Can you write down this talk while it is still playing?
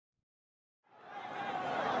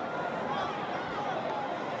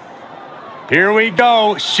Here we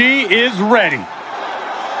go. She is ready. The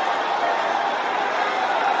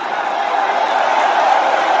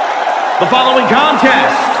following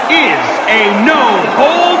contest is a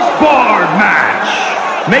no-holds-barred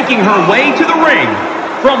match. Making her way to the ring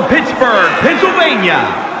from Pittsburgh, Pennsylvania,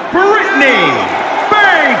 Brittany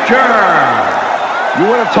Baker.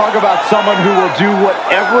 You want to talk about someone who will do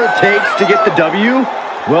whatever it takes to get the W?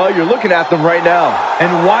 Well, you're looking at them right now.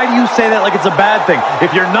 And why do you say that like it's a bad thing?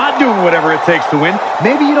 If you're not doing whatever it takes to win,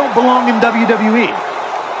 maybe you don't belong in WWE.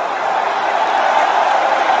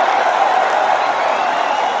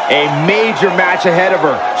 A major match ahead of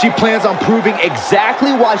her. She plans on proving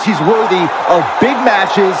exactly why she's worthy of big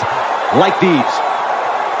matches like these.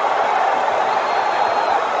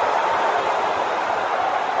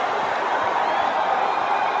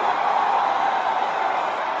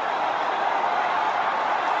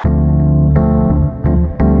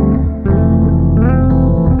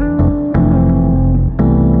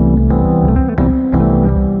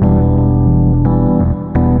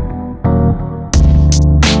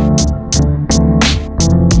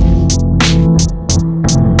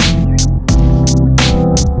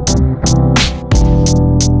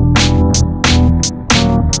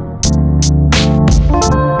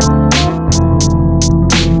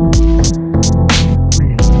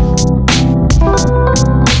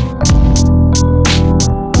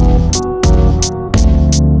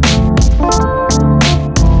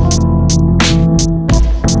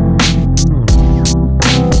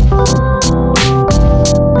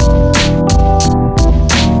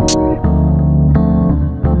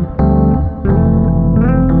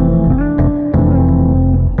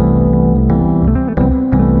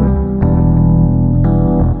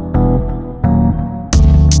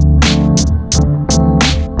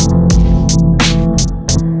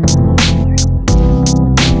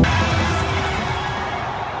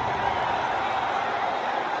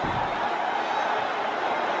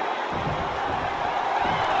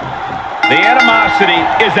 The animosity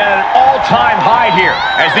is at an all-time high here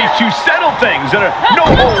as these two settle things in a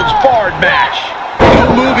no-holds-barred match.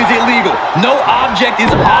 No move is illegal. No object is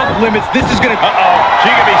off limits. This is going to... She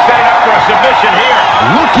could be setting up for a submission here.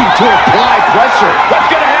 Looking to apply pressure. What's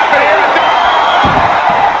going to happen here?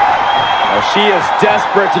 Well, she is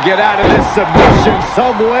desperate to get out of this submission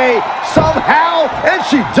some way, somehow, and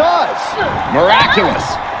she does. Miraculous.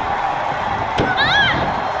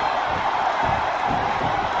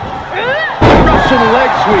 Russian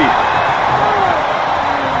leg sweep.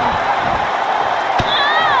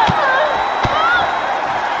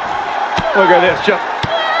 Look at this. Just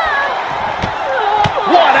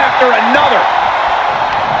one after another.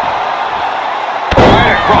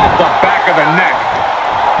 Right across the back of the neck.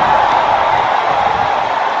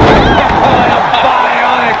 And a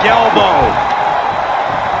bionic elbow.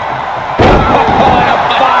 And a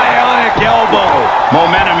bionic elbow.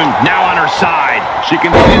 Momentum now on her side. She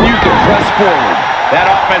continues to press forward. That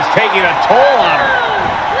offense taking a toll on her.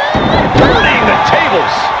 Turning the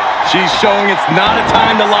tables. She's showing it's not a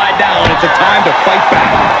time to lie down. It's a time to fight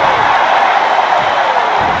back.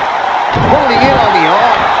 Holding in on the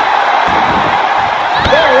arm.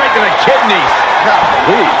 They're right to the kidneys.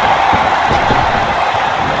 Golly.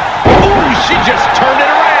 Ooh, she just turned it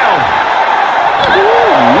around.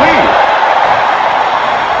 Ooh-wee.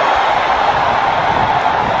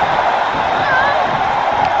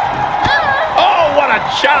 Oh, what a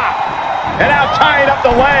chop. And now tying up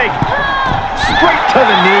the leg. Straight to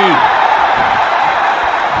the knee.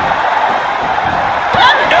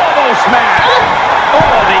 Elbow smash. Oh,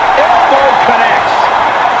 the elbow connects.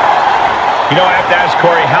 You know, I have to ask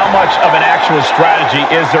Corey, how much of an actual strategy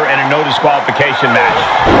is there in a no disqualification match?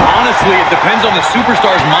 Honestly, it depends on the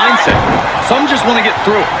superstar's mindset. Some just want to get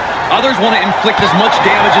through it. Others want to inflict as much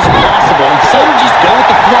damage as possible, and some just go with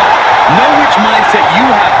the flow. Know which mindset you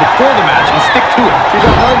have before the match and stick to it. She's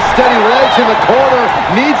on unsteady legs in the corner.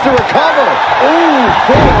 Needs to recover. Ooh,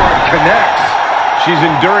 forearm connects. She's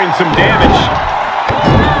enduring some damage.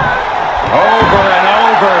 Over and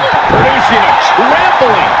over, producing a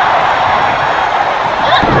trampling.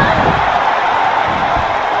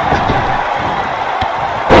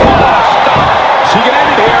 Oh, stop. She can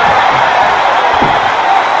end it here.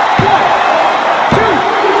 1, 2,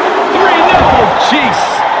 3, no. Jeez.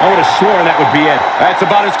 I would have sworn that would be it. That's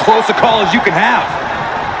about as close a call as you can have.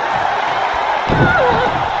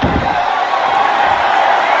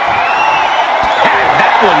 Had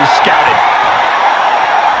that one scouted.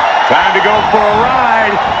 Time to go for a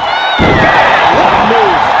ride. Man, what a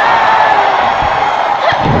move.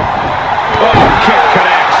 Oh, kick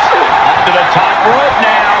connects. Up to the top rope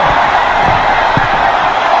now.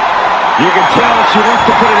 You can tell she wants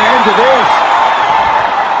to put an end to this.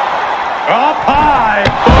 Up high.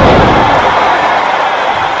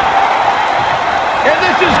 And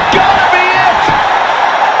this is gonna be it.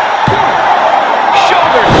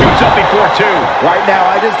 Shoulder shoots up before two. Right now,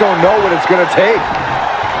 I just don't know what it's gonna take.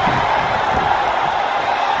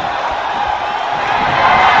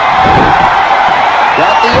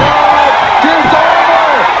 Got the arm. It's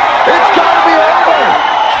over. It's gotta be over.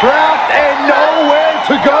 Trapped and nowhere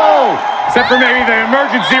to go. Except for maybe the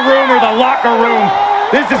emergency room or the locker room.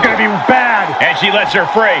 This is going to be bad. And she lets her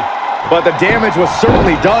free. But the damage was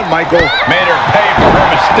certainly done, Michael. Made her pay for her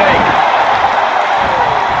mistake.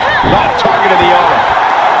 Not targeted the arm.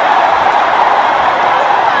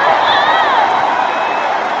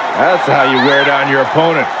 That's how you wear down your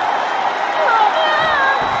opponent.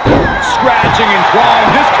 Scratching and clawing.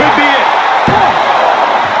 This could be it.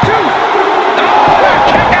 1, 2. Oh,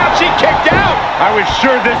 kick out. She kicked out. I was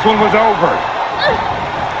sure this one was over.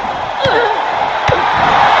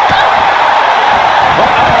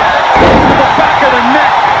 The back of the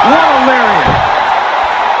neck. What a lariat.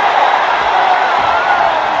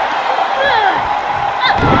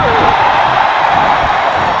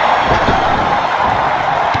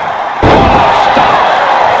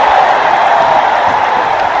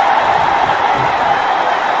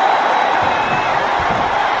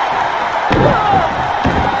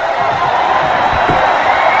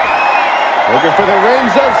 Looking for the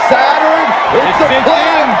rings of Saturn. It's the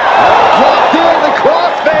plan. Dropped in the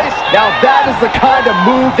crossface. Now that is the kind of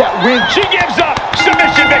move that wins. She gives up.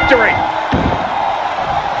 Submission victory.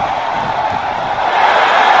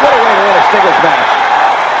 What a way to win a singles match.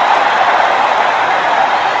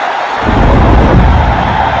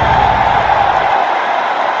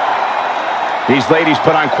 These ladies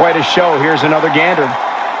put on quite a show. Here's another gander.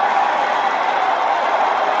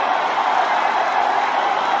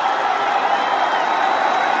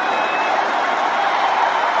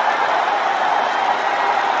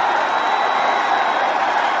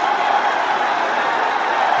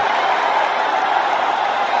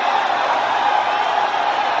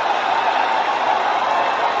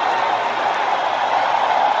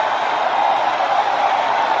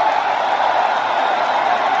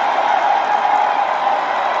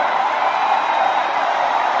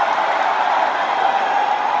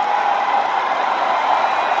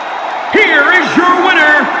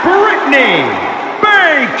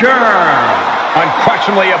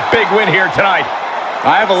 Unquestionably a big win here tonight.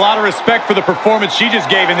 I have a lot of respect for the performance she just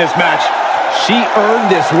gave in this match. She earned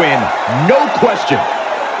this win, no question.